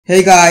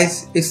Hey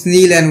guys, it's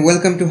Neil and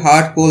welcome to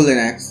Hardcore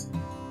Linux.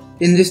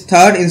 In this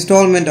third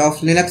installment of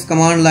Linux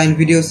command line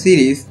video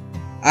series,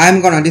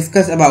 I'm gonna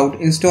discuss about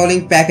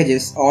installing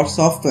packages or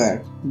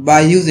software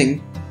by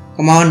using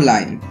command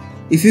line.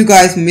 If you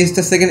guys missed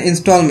the second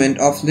installment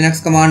of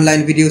Linux command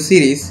line video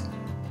series,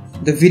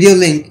 the video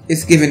link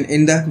is given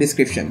in the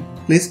description.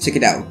 Please check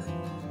it out.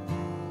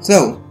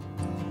 So,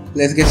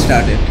 let's get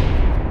started.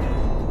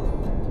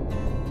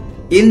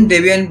 In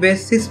Debian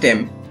based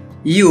system,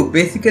 you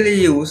basically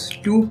use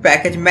two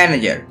package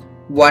manager.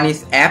 One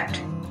is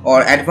apt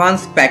or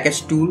advanced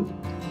package tool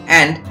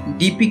and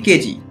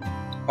dpkg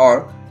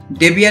or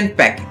Debian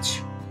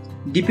package.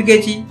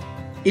 dpkg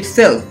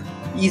itself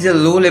is a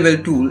low level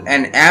tool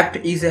and apt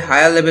is a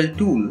higher level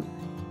tool,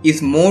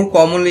 is more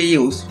commonly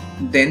used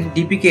than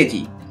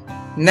dpkg.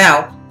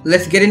 Now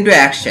let's get into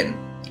action.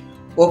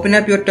 Open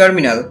up your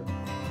terminal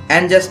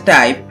and just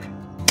type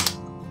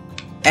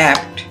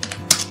apt,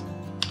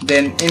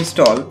 then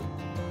install,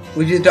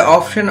 which is the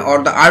option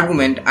or the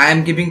argument I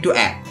am giving to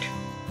apt.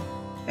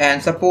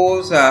 And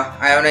suppose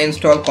I want to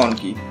install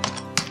conky,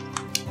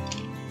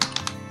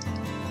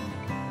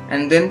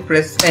 and then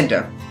press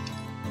enter,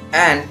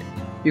 and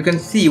you can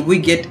see we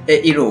get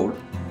a error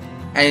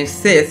and it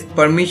says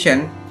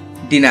permission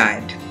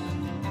denied.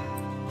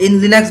 In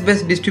Linux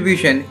based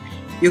distribution,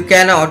 you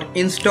cannot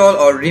install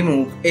or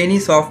remove any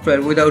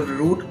software without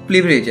root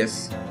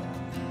privileges.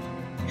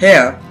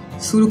 Here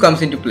sudo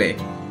comes into play.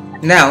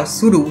 Now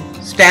sudo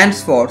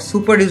stands for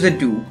super user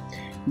do.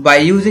 By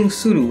using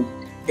sudo,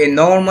 a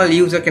normal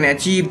user can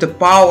achieve the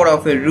power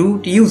of a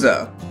root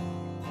user.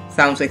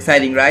 Sounds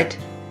exciting, right?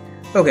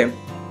 Okay,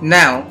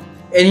 now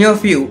any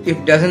of you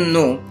if doesn't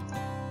know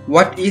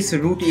what is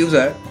root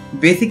user,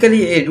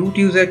 basically a root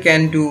user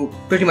can do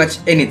pretty much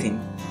anything.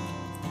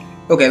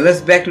 Okay, let's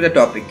back to the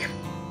topic.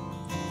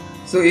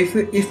 So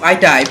if I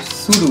type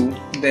sudo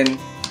then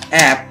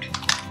apt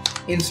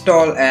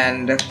install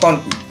and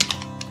conky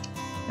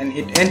and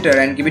hit enter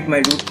and give it my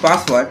root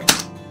password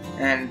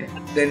and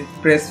then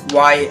press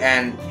Y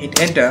and hit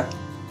enter,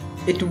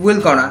 it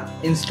will gonna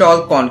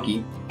install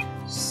conky.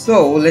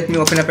 So let me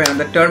open up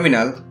another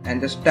terminal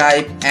and just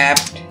type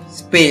apt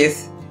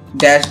space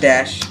dash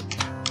dash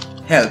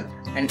help,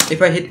 and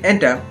if I hit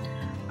enter,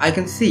 I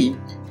can see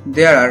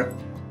there are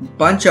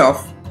bunch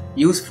of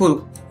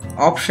useful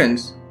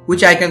options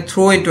which I can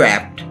throw into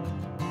apt.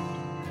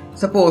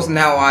 Suppose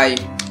now I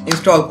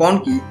install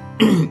conky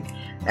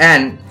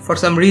and for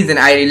some reason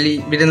I really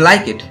didn't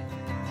like it,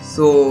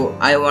 so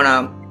I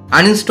wanna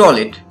uninstall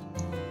it.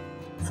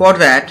 For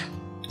that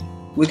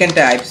we can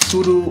type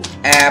sudo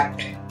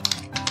apt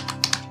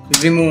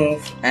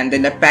remove and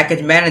then the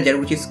package manager,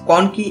 which is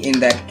conky in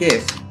that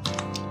case.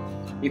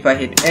 If I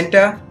hit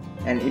enter,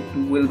 and it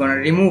will gonna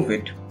remove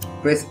it,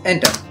 press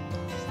enter,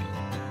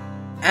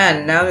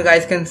 and now you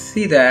guys can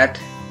see that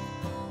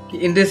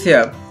in this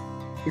here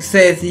it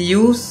says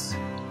use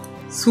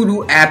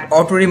sudo apt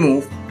auto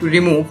remove to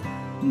remove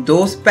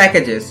those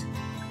packages.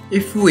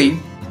 If we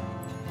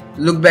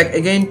look back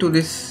again to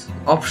these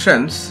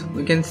options,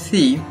 we can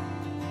see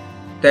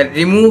that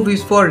remove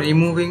is for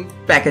removing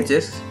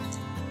packages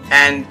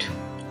and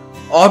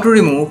auto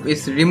remove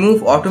is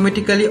remove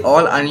automatically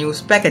all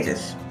unused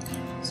packages.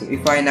 So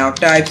if I now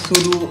type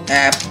sudo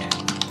apt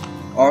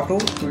auto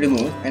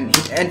remove and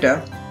hit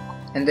enter,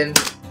 and then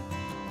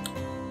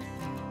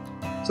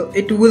so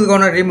it will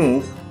gonna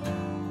remove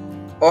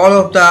all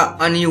of the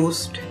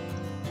unused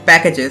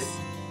packages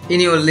in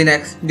your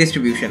Linux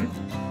distribution.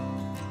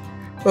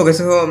 Okay,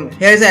 so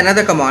here is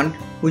another command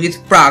which is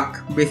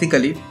prac.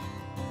 Basically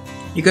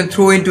you can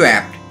throw into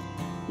apt.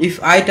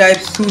 If I type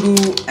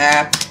sudo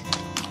apt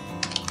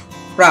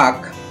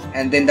prac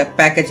and then the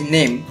package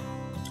name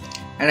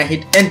and I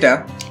hit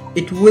enter,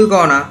 it will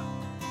gonna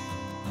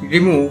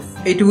remove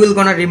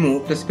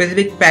the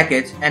specific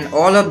package and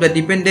all of the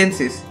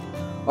dependencies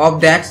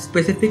of that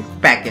specific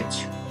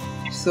package.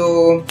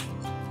 So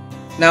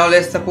now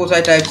let's suppose I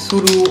type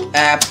sudo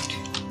apt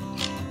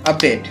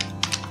update.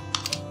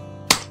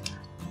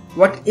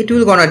 What it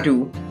will gonna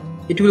do,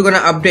 it will gonna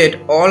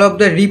update all of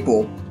the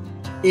repo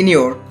in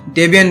your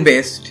Debian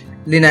based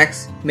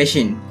Linux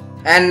machine.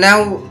 And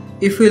now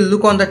if we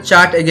look on the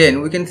chart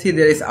again, we can see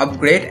there is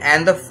upgrade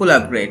and the full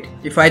upgrade.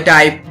 If I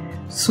type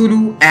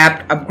sudo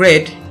apt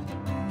upgrade,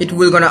 it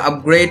will gonna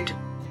upgrade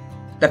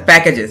the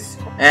packages,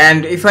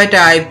 and if I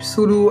type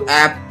sudo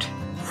apt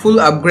full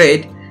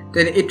upgrade,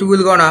 then it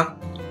will gonna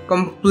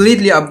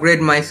completely upgrade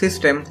my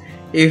system.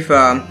 If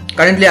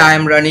currently I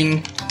am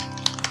running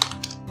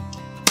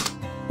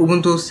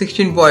Ubuntu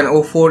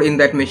 16.04 in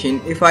that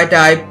machine, if I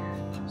type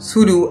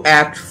sudo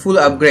apt full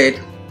upgrade,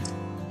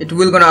 it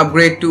will gonna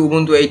upgrade to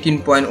Ubuntu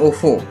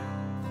 18.04.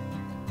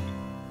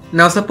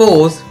 Now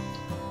suppose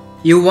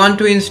you want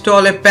to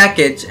install a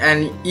package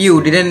and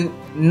you didn't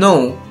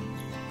know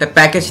the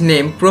package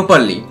name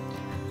properly.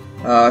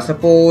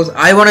 Suppose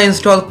I want to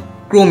install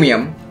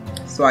Chromium,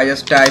 so I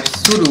just type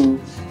sudo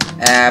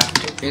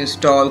apt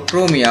install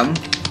Chromium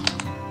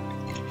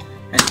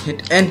and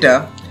hit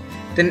enter,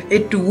 then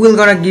it will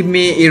gonna give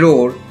me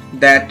error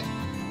that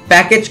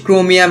package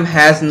Chromium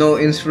has no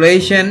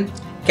installation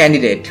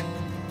candidate.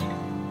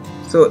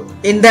 So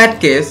in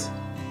that case,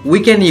 we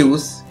can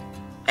use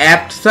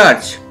apt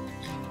search.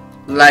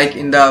 Like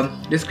in the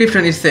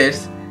description it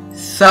says,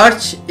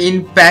 search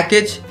in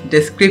package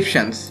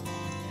descriptions.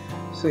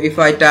 So if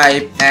I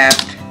type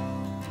apt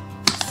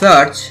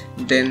search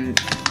then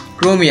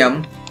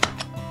Chromium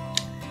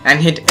and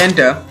hit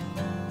enter,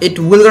 it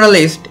will gonna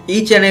list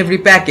each and every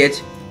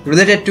package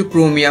related to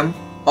Chromium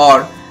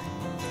or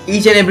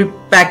each and every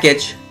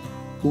package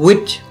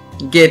which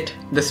get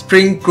the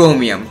string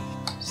Chromium.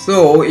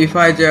 So if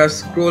I just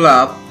scroll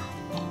up,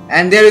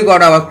 and there we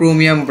got our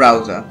Chromium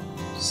browser.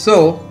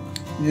 So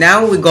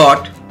now we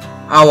got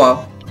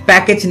our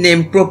package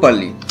name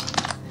properly.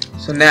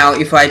 So now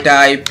if I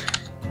type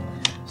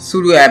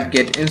sudo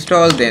apt-get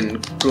install then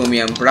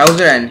Chromium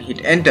browser and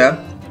hit enter,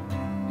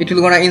 it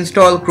will gonna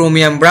install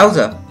Chromium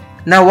browser.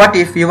 Now what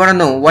if you wanna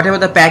know whatever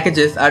the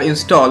packages are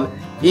installed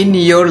in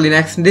your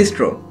Linux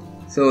distro?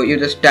 So you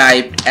just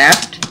type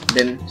apt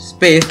then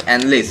space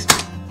and list,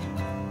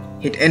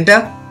 hit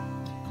enter,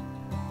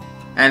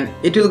 and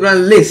it will gonna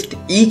list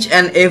each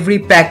and every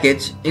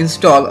package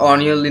installed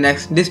on your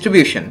Linux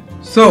distribution.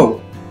 So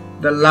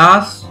the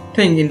last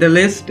thing in the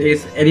list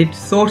is edit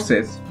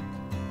sources.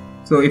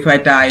 So if I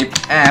type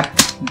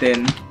apt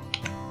then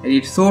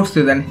edit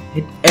sources and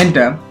hit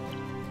enter,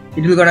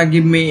 it will gonna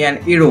give me an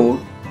error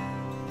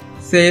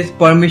says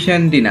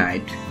permission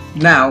denied.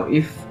 Now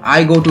if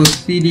I go to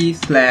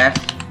cd/sc/apt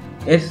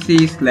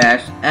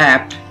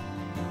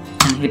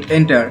and hit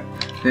enter,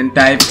 then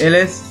type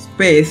ls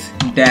space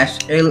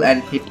 -l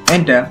and hit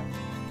enter,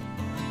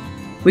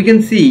 we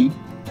can see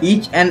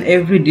each and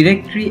every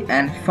directory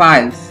and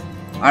files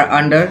are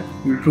under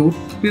root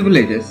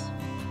privileges.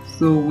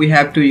 So we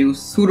have to use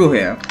sudo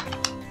here.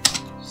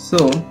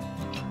 So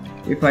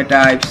if I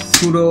type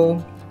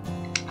sudo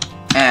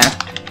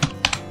apt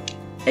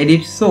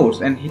edit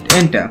source and hit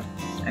enter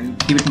and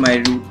give it my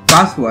root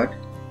password,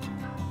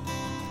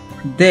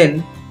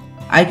 then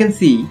I can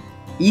see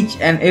each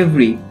and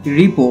every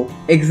repo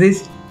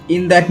exists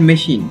in that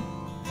machine.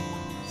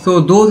 So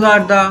those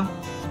are the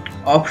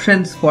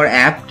options for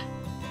apt.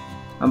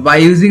 By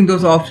using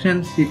those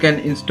options you can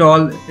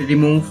install,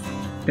 remove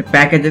the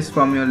packages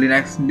from your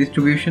Linux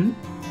distribution.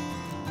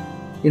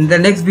 In the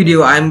next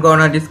video I am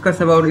gonna discuss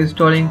about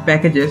installing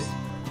packages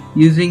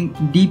using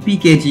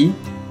dpkg.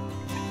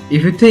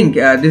 If you think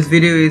this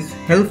video is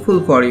helpful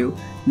for you,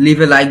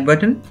 leave a like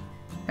button,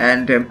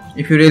 and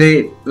if you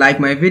really like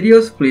my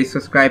videos, please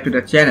subscribe to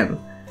the channel.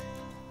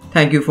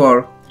 Thank you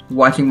for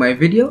watching my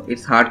video.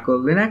 It's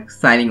Hardcore Linux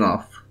signing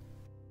off.